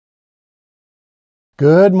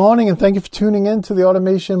Good morning, and thank you for tuning in to the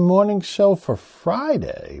Automation Morning Show for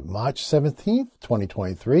Friday, March 17th,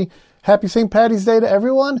 2023. Happy St. Paddy's Day to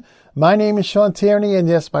everyone. My name is Sean Tierney, and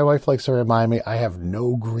yes, my wife likes to remind me I have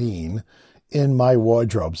no green in my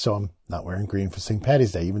wardrobe, so I'm not wearing green for St.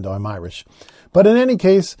 Paddy's Day, even though I'm Irish. But in any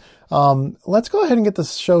case, let's go ahead and get the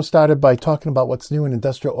show started by talking about what's new in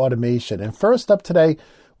industrial automation. And first up today,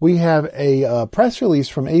 we have a press release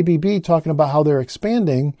from ABB talking about how they're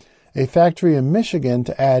expanding a factory in Michigan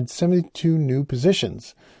to add 72 new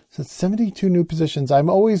positions. So 72 new positions. I'm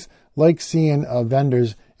always like seeing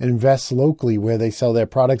vendors invest locally where they sell their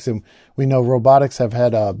products. And we know robotics have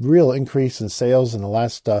had a real increase in sales in the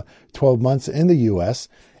last 12 months in the U.S.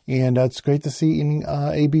 And it's great to see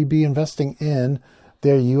ABB investing in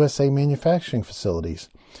their USA manufacturing facilities.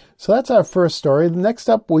 So that's our first story. Next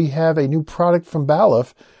up, we have a new product from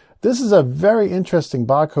Balluff. This is a very interesting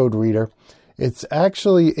barcode reader. It's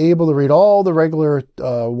actually able to read all the regular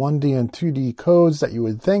 1D and 2D codes that you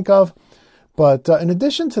would think of. But in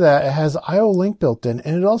addition to that, it has IO-Link built in,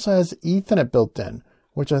 and it also has Ethernet built in,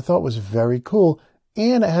 which I thought was very cool.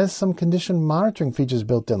 And it has some condition monitoring features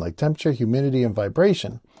built in, like temperature, humidity, and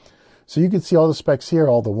vibration. So you can see all the specs here,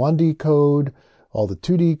 all the 1D code, all the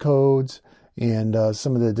 2D codes, and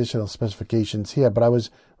some of the additional specifications here. But I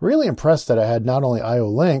was really impressed that it had not only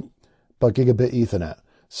IO-Link, but gigabit Ethernet.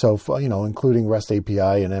 So, including REST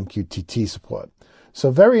API and MQTT support.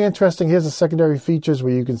 So very interesting. Here's the secondary features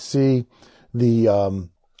where you can see the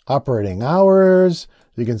operating hours.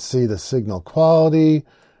 You can see the signal quality.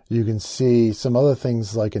 You can see some other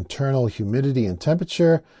things like internal humidity and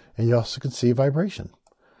temperature. And you also can see vibration.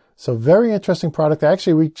 So very interesting product. I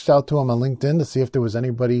actually reached out to them on LinkedIn to see if there was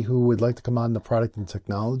anybody who would like to come on the Product and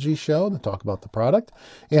Technology show to talk about the product.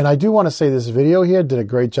 And I do want to say this video here did a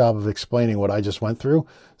great job of explaining what I just went through.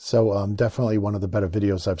 So definitely one of the better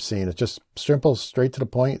videos I've seen. It's just simple, straight to the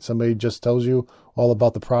point. Somebody just tells you all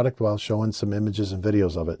about the product while showing some images and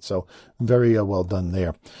videos of it. So very well done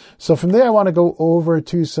there. So from there, I want to go over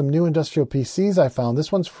to some new industrial PCs I found.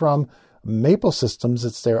 This one's from Maple Systems.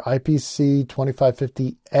 It's their IPC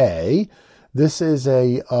 2550A. This is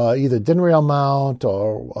a either DIN rail mount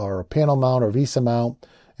or a panel mount or VESA mount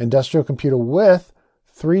industrial computer with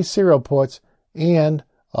 3 serial ports and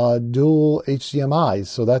dual HDMIs.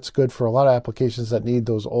 So that's good for a lot of applications that need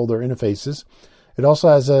those older interfaces. It also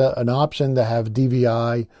has an option to have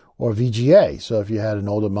DVI or VGA. So if you had an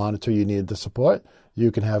older monitor you needed to support,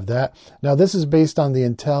 you can have that. Now this is based on the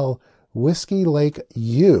Intel Whiskey Lake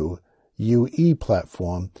UE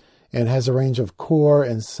platform and has a range of Core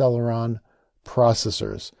and Celeron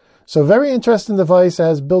processors. So very interesting device. It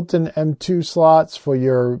has built-in M2 slots for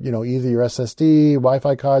your, either your SSD,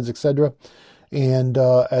 Wi-Fi cards, etc., and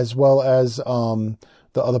as well as the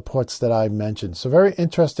other ports that I mentioned. So very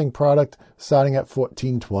interesting product starting at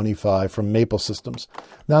 $1425 from Maple Systems.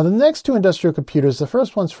 Now the next two industrial computers, the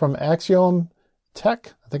first one's from Axiom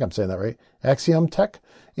Tech. I think I'm saying that right. Axiom Tech.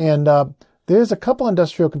 And there's a couple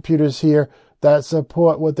industrial computers here that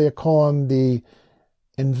support what they're calling the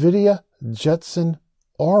NVIDIA Jetson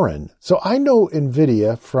Orin. So I know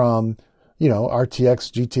NVIDIA from,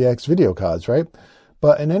 RTX, GTX video cards, right?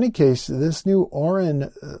 But in any case, this new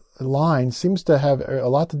Orin line seems to have a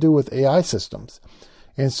lot to do with AI systems.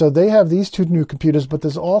 And so they have these two new computers, but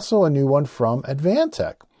there's also a new one from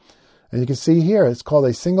Advantech. And you can see here, it's called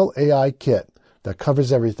a single AI kit that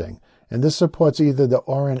covers everything. And this supports either the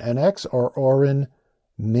Orin NX or Orin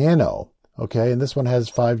Nano. Okay, and this one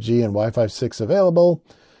has 5G and Wi-Fi 6 available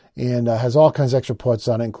and has all kinds of extra ports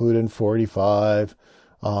on it, including 485,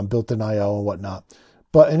 built-in I/O and whatnot.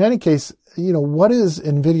 But in any case, what is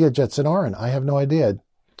NVIDIA Jetson Orin? I have no idea.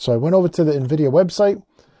 So I went over to the NVIDIA website,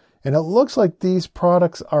 and it looks like these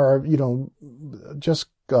products are, just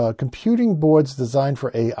computing boards designed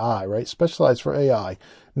for AI, right? Specialized for AI,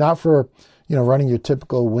 not for running your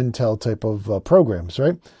typical Wintel type of programs,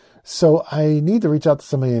 right? So I need to reach out to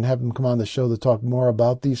somebody and have them come on the show to talk more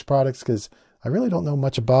about these products because I really don't know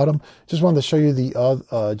much about them. Just wanted to show you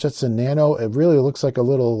the Jetson Nano. It really looks like a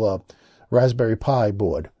little Raspberry Pi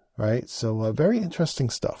board, right? So very interesting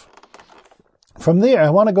stuff. From there, I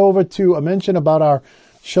want to go over to a mention about our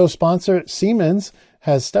show sponsor. Siemens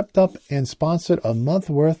has stepped up and sponsored a month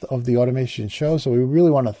worth of the automation show. So we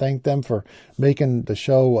really want to thank them for making the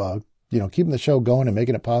show keeping the show going and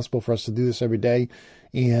making it possible for us to do this every day.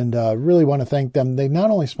 And really want to thank them. They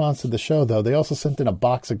not only sponsored the show, though, they also sent in a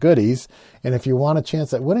box of goodies. And if you want a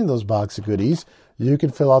chance at winning those box of goodies, you can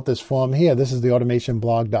fill out this form here. This is the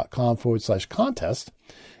automationblog.com/contest.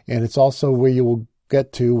 And it's also where you will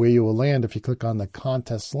get to, where you will land if you click on the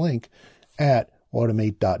contest link at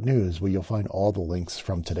automate.news, where you'll find all the links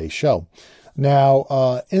from today's show.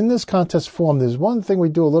 Now, in this contest form, there's one thing we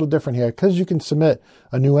do a little different here. Because you can submit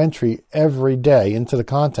a new entry every day into the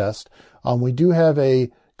contest, we do have a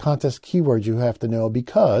contest keyword you have to know,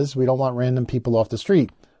 because we don't want random people off the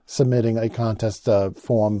street submitting a contest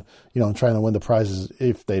form, and trying to win the prizes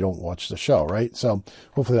if they don't watch the show, right? So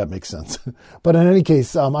hopefully that makes sense. But in any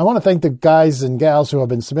case, I want to thank the guys and gals who have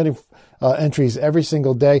been submitting entries every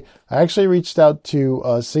single day. I actually reached out to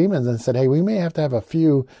Siemens and said, hey, we may have to have a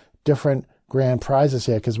few different grand prizes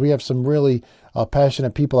here, because we have some really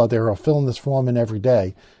passionate people out there who are filling this form in every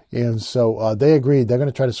day. And so they agreed. They're going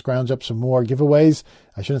to try to scrounge up some more giveaways.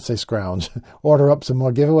 I shouldn't say scrounge. Order up some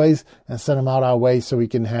more giveaways and send them out our way, so we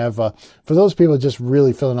can have, for those people just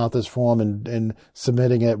really filling out this form and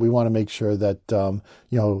submitting it, we want to make sure that,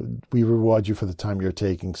 we reward you for the time you're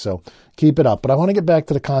taking. So keep it up. But I want to get back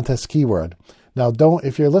to the contest keyword. Now,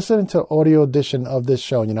 if you're listening to audio edition of this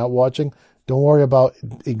show and you're not watching, don't worry about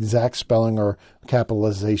exact spelling or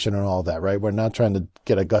capitalization and all that, right? We're not trying to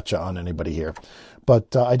get a gotcha on anybody here.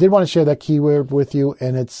 But I did want to share that keyword with you,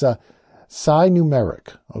 and it's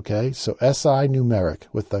SI-numeric, okay? So SI-numeric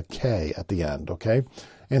with the K at the end, okay?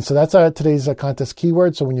 And so that's today's contest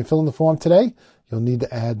keyword. So when you fill in the form today, you'll need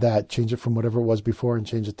to add that, change it from whatever it was before and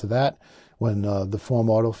change it to that when the form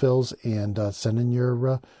autofills, and send in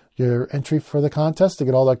your entry for the contest to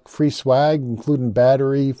get all that free swag, including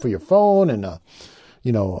battery for your phone and,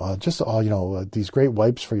 these great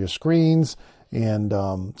wipes for your screens, and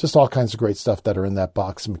just all kinds of great stuff that are in that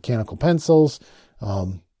box. Mechanical pencils,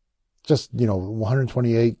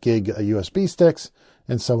 128 gig USB sticks,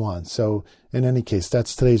 and so on. So in any case,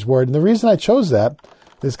 that's today's word. And the reason I chose that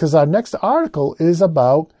is because our next article is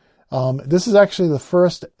about, this is actually the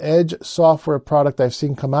first Edge software product I've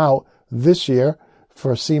seen come out this year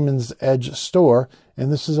for Siemens Edge Store. And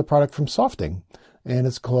this is a product from Softing, and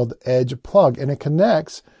it's called Edge Plug. And it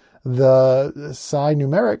connects the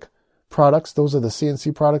SI-numeric products, those are the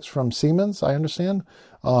CNC products from Siemens, I understand,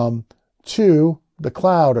 to the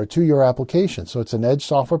cloud or to your application. So it's an Edge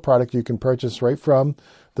software product you can purchase right from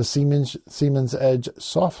the Siemens Edge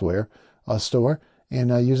software store,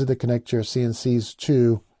 and use it to connect your CNCs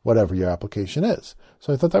to whatever your application is.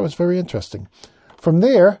 So I thought that was very interesting. From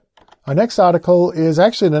there, our next article is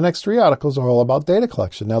actually, the next three articles are all about data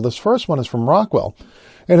collection. Now, this first one is from Rockwell,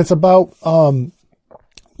 and it's about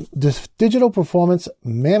this digital performance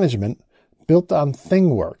management built on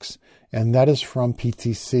ThingWorx, and that is from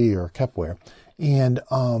PTC or Kepware. And,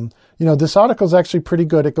 this article is actually pretty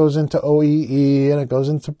good. It goes into OEE, and it goes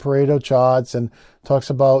into Pareto charts, and talks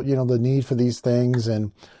about, the need for these things.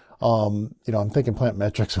 And, I'm thinking plant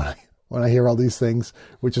metrics when I hear all these things,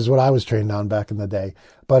 which is what I was trained on back in the day.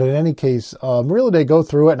 But in any case, really they go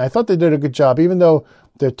through it, and I thought they did a good job, even though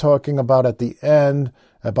they're talking about at the end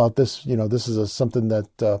about this, this is something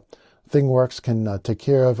that ThingWorx can take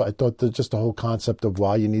care of. I thought that just the whole concept of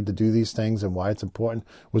why you need to do these things and why it's important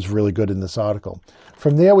was really good in this article.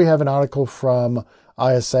 From there, we have an article from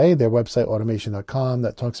ISA, their website, automation.com,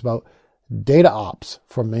 that talks about data ops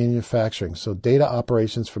for manufacturing. So data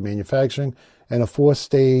operations for manufacturing and a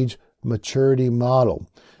 4-stage maturity model.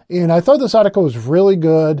 And I thought this article was really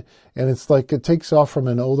good, and it's like it takes off from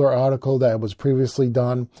an older article that was previously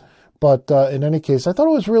done. But in any case, I thought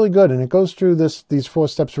it was really good, and it goes through these 4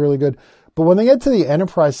 steps really good. But when they get to the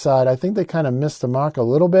enterprise side, I think they kind of missed the mark a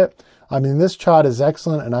little bit. I mean, this chart is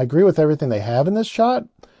excellent, and I agree with everything they have in this chart.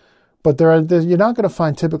 But you're not going to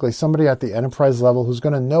find typically somebody at the enterprise level who's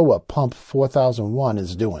going to know what pump 4001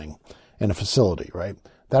 is doing in a facility, right?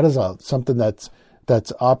 That is something that's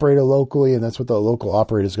operated locally, and that's what the local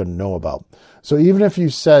operator is going to know about. So even if you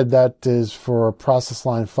said that is for process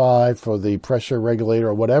line 5, for the pressure regulator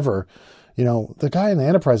or whatever, the guy in the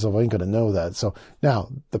enterprise level ain't going to know that. So now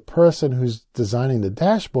the person who's designing the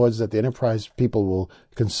dashboards that the enterprise people will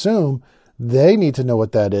consume, they need to know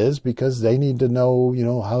what that is, because they need to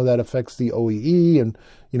know, how that affects the OEE and,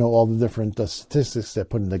 all the different statistics they're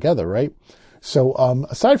putting together, right? So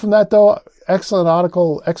aside from that, though, excellent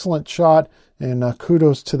article, excellent shot, and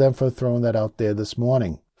kudos to them for throwing that out there this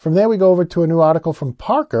morning. From there, we go over to a new article from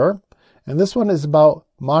Parker, and this one is about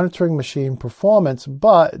monitoring machine performance,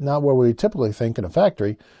 but not where we typically think in a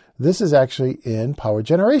factory. This is actually in power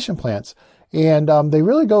generation plants. And they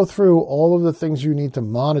really go through all of the things you need to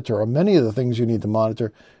monitor, or many of the things you need to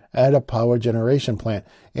monitor at a power generation plant.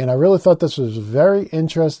 And I really thought this was very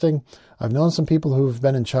interesting. I've known some people who've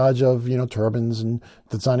been in charge of, turbines and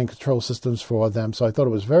designing control systems for them. So I thought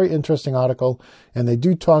it was a very interesting article. And they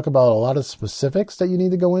do talk about a lot of specifics that you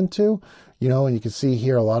need to go into, and you can see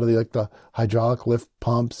here a lot of the hydraulic lift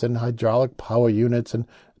pumps and hydraulic power units and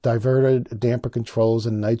diverter damper controls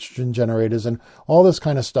and nitrogen generators and all this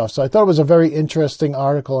kind of stuff. So I thought it was a very interesting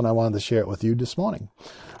article, and I wanted to share it with you this morning.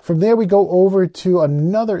 From there, we go over to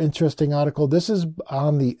another interesting article. This is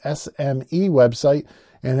on the SME website,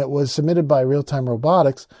 and it was submitted by Real Time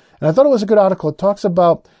Robotics. And I thought it was a good article. It talks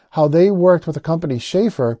about how they worked with a company,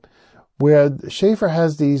 Schaefer, where Schaefer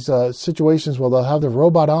has these situations where they'll have the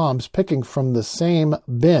robot arms picking from the same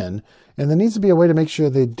bin, and there needs to be a way to make sure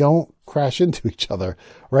they don't crash into each other,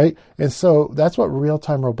 right? And so that's what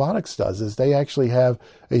Real-Time Robotics does, is they actually have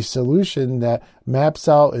a solution that maps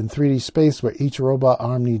out in 3D space where each robot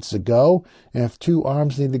arm needs to go. And if two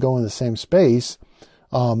arms need to go in the same space,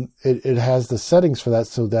 it has the settings for that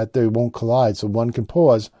so that they won't collide. So one can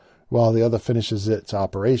pause while the other finishes its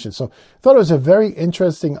operation. So I thought it was a very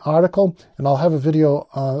interesting article, and I'll have a video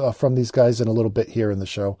from these guys in a little bit here in the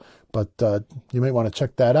show, but you might want to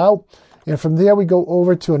check that out. And from there, we go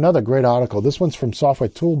over to another great article. This one's from Software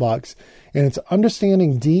Toolbox, and it's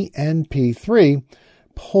Understanding DNP3,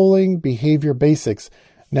 Polling Behavior Basics.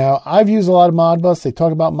 Now, I've used a lot of Modbus. They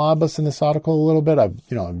talk about Modbus in this article a little bit. I've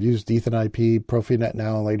used Ethernet IP, Profinet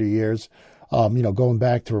now in later years. Going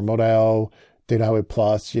back to Remote I/O, Data Highway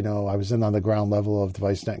Plus, I was in on the ground level of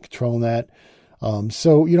DeviceNet and ControlNet.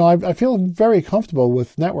 I feel very comfortable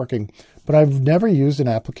with networking, but I've never used an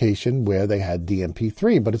application where they had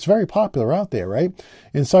DNP3, but it's very popular out there, right?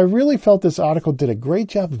 And so I really felt this article did a great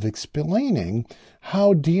job of explaining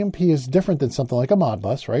how DNP is different than something like a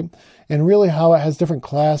Modbus, right? And really how it has different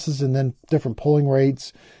classes and then different polling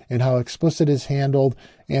rates and how explicit is handled.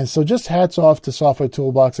 And so just hats off to Software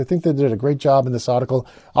Toolbox. I think they did a great job in this article.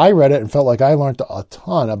 I read it and felt like I learned a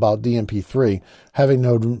ton about DNP3, having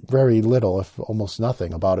known very little, if almost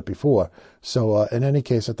nothing, about it before. So in any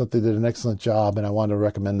case, I thought they did an excellent job, and I wanted to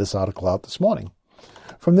recommend this article out this morning.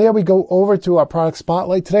 From there, we go over to our product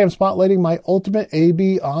spotlight. Today, I'm spotlighting my Ultimate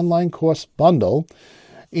AB Online Course Bundle.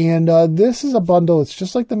 And this is a bundle. It's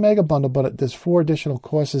just like the Mega Bundle, but there's 4 additional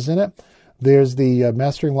courses in it. There's the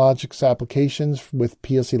Mastering Logix applications with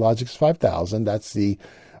PLC Logix 5000. That's the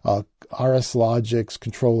RS Logix,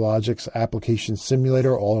 Control Logix application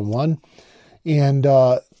simulator all in one. And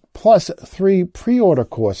plus 3 pre-order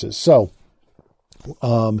courses. So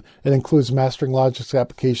it includes Mastering Logix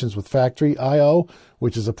applications with Factory I/O,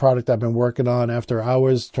 which is a product I've been working on after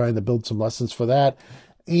hours, trying to build some lessons for that.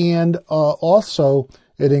 And also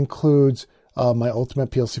it includes my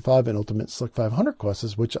Ultimate PLC5 and Ultimate SLC 500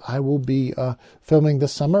 courses, which I will be filming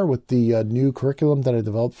this summer with the new curriculum that I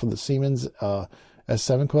developed for the Siemens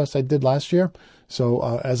S7 course I did last year.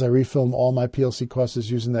 So as I refilm all my PLC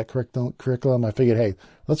courses using that curriculum, I figured, hey,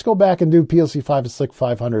 let's go back and do PLC5 and SLC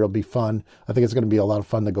 500. It'll be fun. I think it's going to be a lot of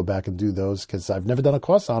fun to go back and do those because I've never done a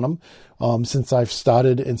course on them since I've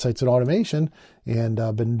started Insights in Automation, and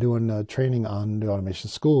I've been doing training on the Automation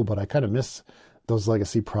School, but I kind of miss those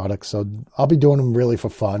legacy products. So I'll be doing them really for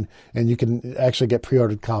fun, and you can actually get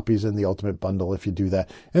pre-ordered copies in the Ultimate Bundle if you do that.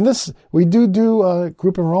 And this, we do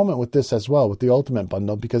group enrollment with this as well, with the Ultimate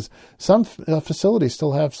Bundle, because some facilities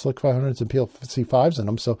still have SLC 500s and PLC5s in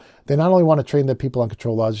them. So they not only want to train their people on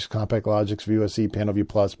Control Logix, Compact Logix, VUSE, PanelView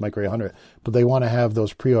Plus, Micro 800, but they want to have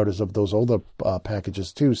those pre-orders of those older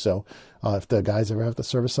packages too. So if the guys ever have to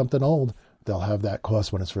service something old, they'll have that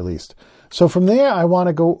course when it's released. So from there, I want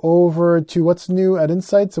to go over to what's new at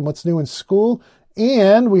Insights and what's new in school.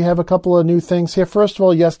 And we have a couple of new things here. First of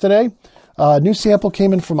all, yesterday, a new sample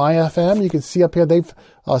came in from IFM. You can see up here, they've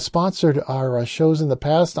sponsored our shows in the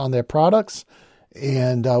past on their products.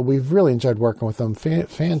 And we've really enjoyed working with them.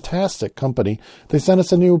 Fantastic company. They sent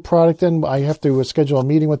us a new product in. I have to schedule a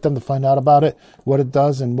meeting with them to find out about it, what it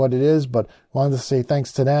does and what it is. But wanted to say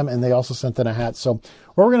thanks to them. And they also sent in a hat. So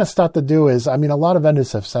what we're going to start to do is, a lot of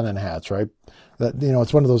vendors have sent in hats, right? That,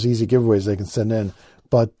 it's one of those easy giveaways they can send in.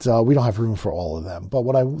 But we don't have room for all of them. But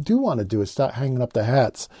what I do want to do is start hanging up the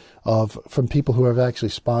hats from people who have actually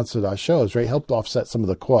sponsored our shows, right? Helped offset some of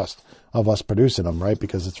the cost of us producing them, right?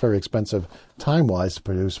 Because it's very expensive time-wise to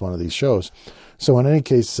produce one of these shows. So in any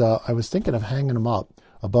case, I was thinking of hanging them up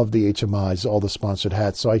above the HMIs, all the sponsored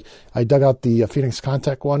hats. So I dug out the Phoenix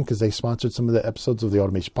Contact one because they sponsored some of the episodes of the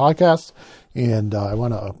Automation Podcast. And I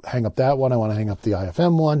want to hang up that one. I want to hang up the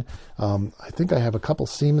IFM one. I think I have a couple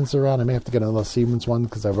Siemens around. I may have to get another Siemens one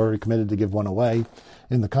because I've already committed to give one away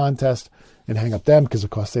in the contest and hang up them because, of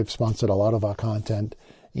course, they've sponsored a lot of our content.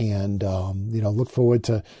 And, look forward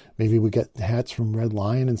to maybe we get hats from Red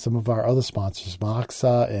Lion and some of our other sponsors,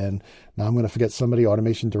 Moxa, and now I'm going to forget somebody,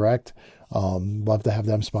 Automation Direct. Love to have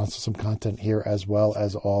them sponsor some content here as well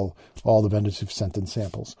as all the vendors who've sent in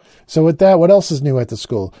samples. So with that, what else is new at the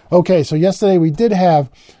school? Okay, so yesterday we did have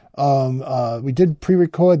We did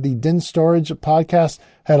pre-record the DIN Storage podcast.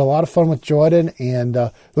 Had a lot of fun with Jordan, and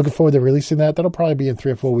looking forward to releasing that. That'll probably be in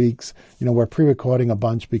 3 or 4 weeks. We're pre-recording a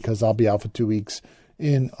bunch because I'll be out for 2 weeks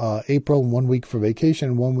in April, 1 week for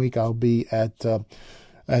vacation, 1 week I'll be at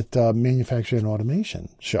Manufacturing and Automation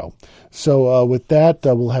show. So with that,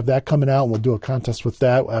 we'll have that coming out, and we'll do a contest with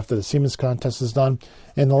that after the Siemens contest is done.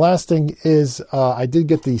 And the last thing is I did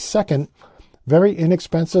get the second, very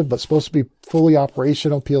inexpensive, but supposed to be fully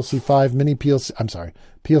operational PLC2 mini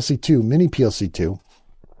PLC2.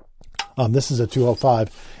 This is a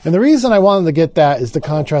 205. And the reason I wanted to get that is to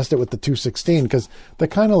contrast it with the 216, because they're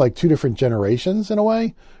kind of like two different generations in a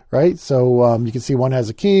way, right? So you can see one has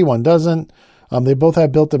a key, one doesn't. They both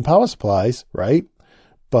have built-in power supplies, right?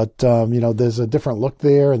 But, there's a different look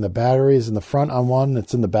there, and the battery is in the front on one,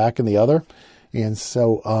 it's in the back in the other. And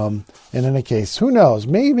so, in any case, who knows?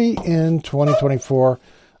 Maybe in 2024,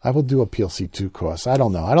 I will do a PLC2 course. I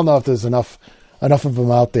don't know. I don't know if there's enough of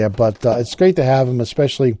them out there, but it's great to have them,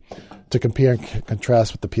 especially to compare and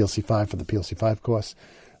contrast with the PLC5 for the PLC5 course.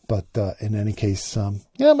 But in any case,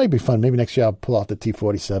 it might be fun. Maybe next year I'll pull out the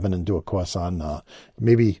T47 and do a course on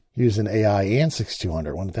maybe using AI and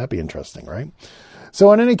 6200. Wouldn't that be interesting, right?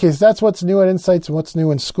 So in any case, that's what's new at Insights and what's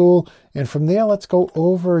new in school. And from there, let's go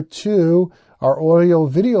over to our audio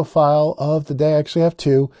video file of the day. I actually have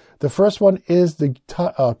two. The first one is the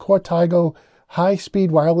Cortigo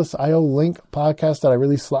High-Speed Wireless I/O Link podcast that I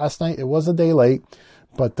released last night. It was a day late,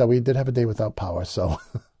 but we did have a day without power, so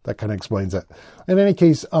that kind of explains it. In any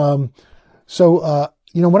case, when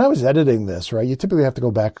I was editing this, right, you typically have to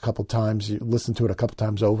go back a couple times. You listen to it a couple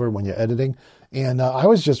times over when you're editing. And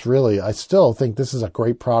I still think this is a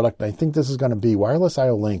great product. I think this is going to be Wireless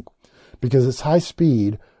I/O Link because it's high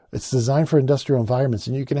speed. It's designed for industrial environments,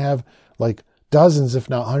 and you can have like dozens, if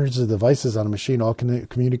not hundreds of devices on a machine all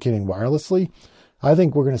communicating wirelessly. I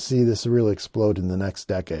think we're going to see this really explode in the next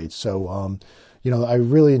decade. So, I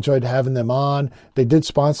really enjoyed having them on. They did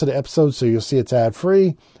sponsor the episode, so you'll see it's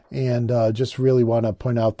ad-free. And just really want to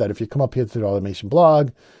point out that if you come up here to the Automation blog,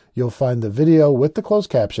 you'll find the video with the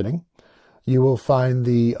closed captioning. You will find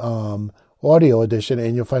the audio edition,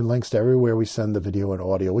 and you'll find links to everywhere we send the video and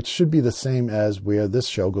audio, which should be the same as where this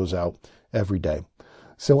show goes out every day.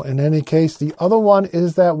 So in any case, the other one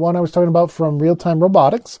is that one I was talking about from Real Time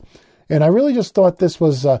Robotics. And I really just thought this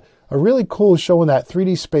was a really cool showing that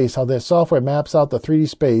 3D space, how their software maps out the 3D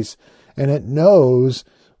space, and it knows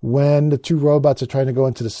when the two robots are trying to go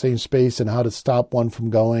into the same space and how to stop one from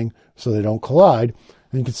going so they don't collide.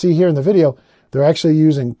 And you can see here in the video, they're actually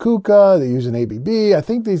using KUKA, they're using ABB. I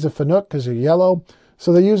think these are Fanuc because they're yellow.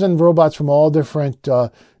 So they're using robots from all different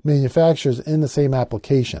manufacturers in the same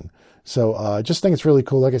application. So I just think it's really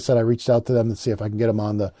cool. Like I said, I reached out to them to see if I can get them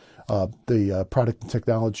on the Product and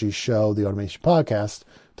Technology show, the Automation podcast,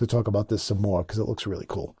 to talk about this some more because it looks really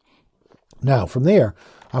cool. Now, from there,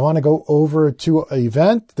 I want to go over to an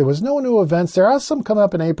event. There was no new events. There are some coming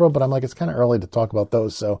up in April, but I'm like, it's kind of early to talk about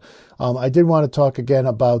those. So I did want to talk again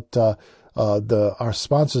about our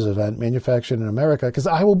sponsors event, Manufacturing in America, because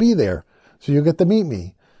I will be there. So you'll get to meet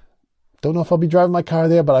me. Don't know if I'll be driving my car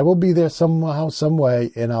there, but I will be there somehow, some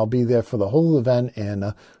way, and I'll be there for the whole event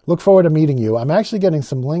and look forward to meeting you. I'm actually getting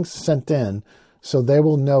some links sent in so they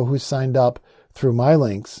will know who signed up through my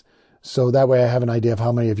links. So that way I have an idea of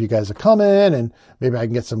how many of you guys are coming, and maybe I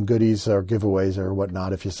can get some goodies or giveaways or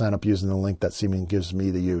whatnot if you sign up using the link that Siemens gives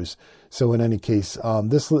me to use. So in any case,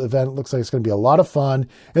 this event looks like it's going to be a lot of fun.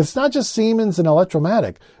 It's not just Siemens and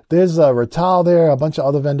Electromatic. There's Rittal there, a bunch of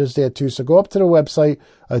other vendors there too. So go up to the website,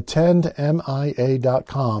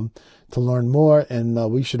 attendmia.com to learn more.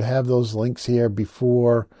 And we should have those links here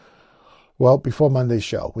before Monday's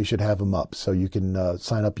show. We should have them up so you can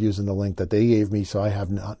sign up using the link that they gave me. So I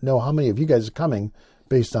know how many of you guys are coming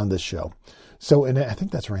based on this show. So I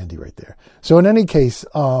think that's Randy right there. So in any case,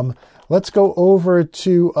 let's go over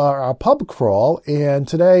to our pub crawl. And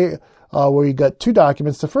today we got two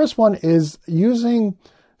documents. The first one is using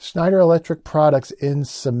Schneider Electric products in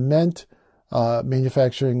cement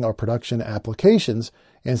manufacturing or production applications.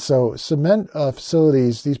 And so cement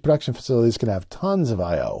facilities, these production facilities can have tons of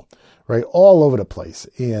I/O, right, all over the place.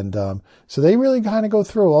 And so they really kind of go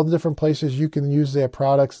through all the different places you can use their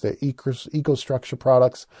products, their EcoStruxure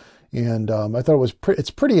products. And I thought it's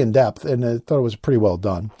pretty in-depth, and I thought it was pretty well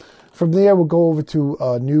done. From there, we'll go over to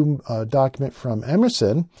a new document from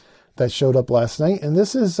Emerson that showed up last night. And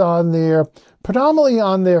this is predominantly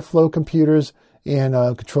on their Flow computers and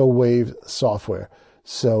control wave software.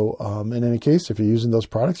 So in any case, if you're using those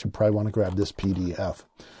products, you probably want to grab this PDF.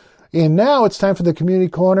 And now it's time for the Community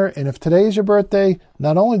Corner. And if today is your birthday,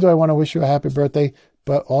 not only do I want to wish you a happy birthday,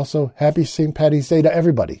 but also happy St. Paddy's Day to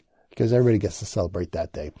everybody. because everybody gets to celebrate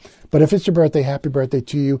that day. But if it's your birthday, happy birthday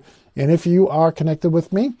to you. And if you are connected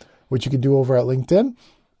with me, which you can do over at LinkedIn,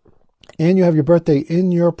 and you have your birthday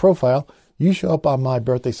in your profile, you show up on my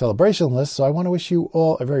birthday celebration list. So I want to wish you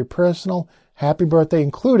all a very personal happy birthday,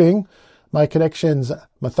 including my connections,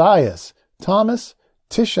 Matthias, Thomas,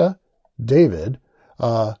 Tisha, David,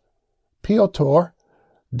 Piotr,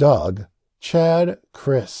 Doug, Chad,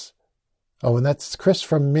 Chris. Oh, and that's Chris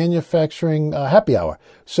from Manufacturing Happy Hour.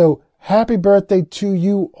 So happy birthday to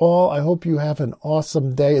you all. I hope you have an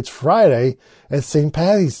awesome day. It's Friday. It's St.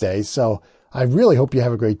 Paddy's Day. So I really hope you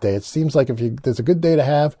have a great day. It seems like there's a good day to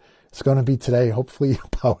have, it's going to be today. Hopefully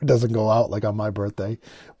power doesn't go out like on my birthday.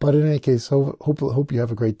 But in any case, hope you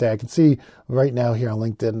have a great day. I can see right now here on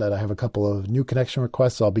LinkedIn that I have a couple of new connection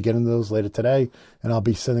requests. So I'll be getting those later today, and I'll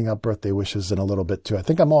be sending out birthday wishes in a little bit too. I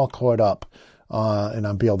think I'm all caught up, and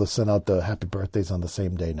I'll be able to send out the happy birthdays on the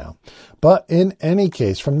same day now. But in any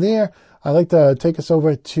case, from there, I'd like to take us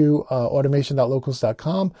over to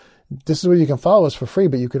automation.locals.com. This is where you can follow us for free,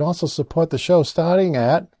 but you can also support the show starting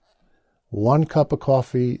at 1 cup of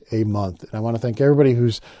coffee a month. And I want to thank everybody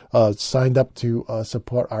who's signed up to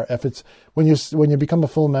support our efforts. When you become a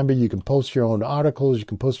full member, you can post your own articles, you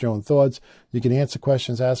can post your own thoughts, you can answer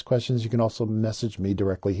questions, ask questions, you can also message me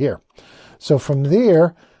directly here. So from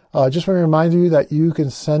there, just want to remind you that you can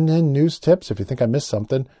send in news tips. If you think I missed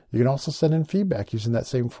something, you can also send in feedback using that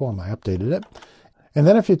same form. I updated it. And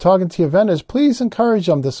then if you're talking to your vendors, please encourage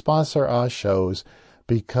them to sponsor our shows,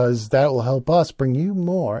 because that will help us bring you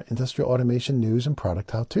more industrial automation news and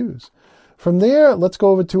product how-tos. From there, let's go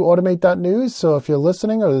over to automate.news. So if you're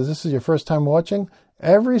listening or this is your first time watching,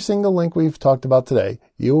 every single link we've talked about today,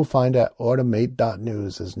 you will find at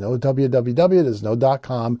automate.news. There's no www, there's no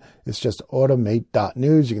 .com. It's just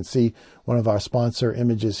automate.news. You can see one of our sponsor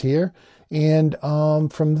images here. And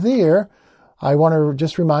from there, I want to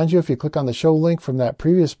just remind you, if you click on the show link from that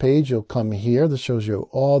previous page, you'll come here. This shows you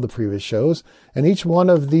all the previous shows. And each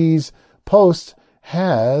one of these posts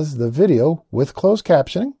has the video with closed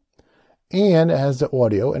captioning, and it has the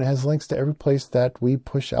audio, and it has links to every place that we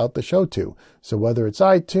push out the show to. So whether it's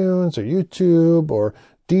iTunes or YouTube or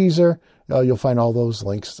Deezer, you'll find all those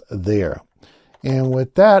links there. And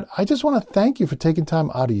with that, I just want to thank you for taking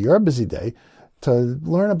time out of your busy day to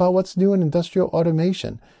learn about what's new in industrial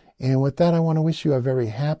automation. And with that, I want to wish you a very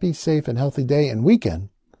happy, safe, and healthy day and weekend.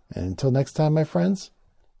 And until next time, my friends,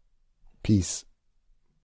 peace.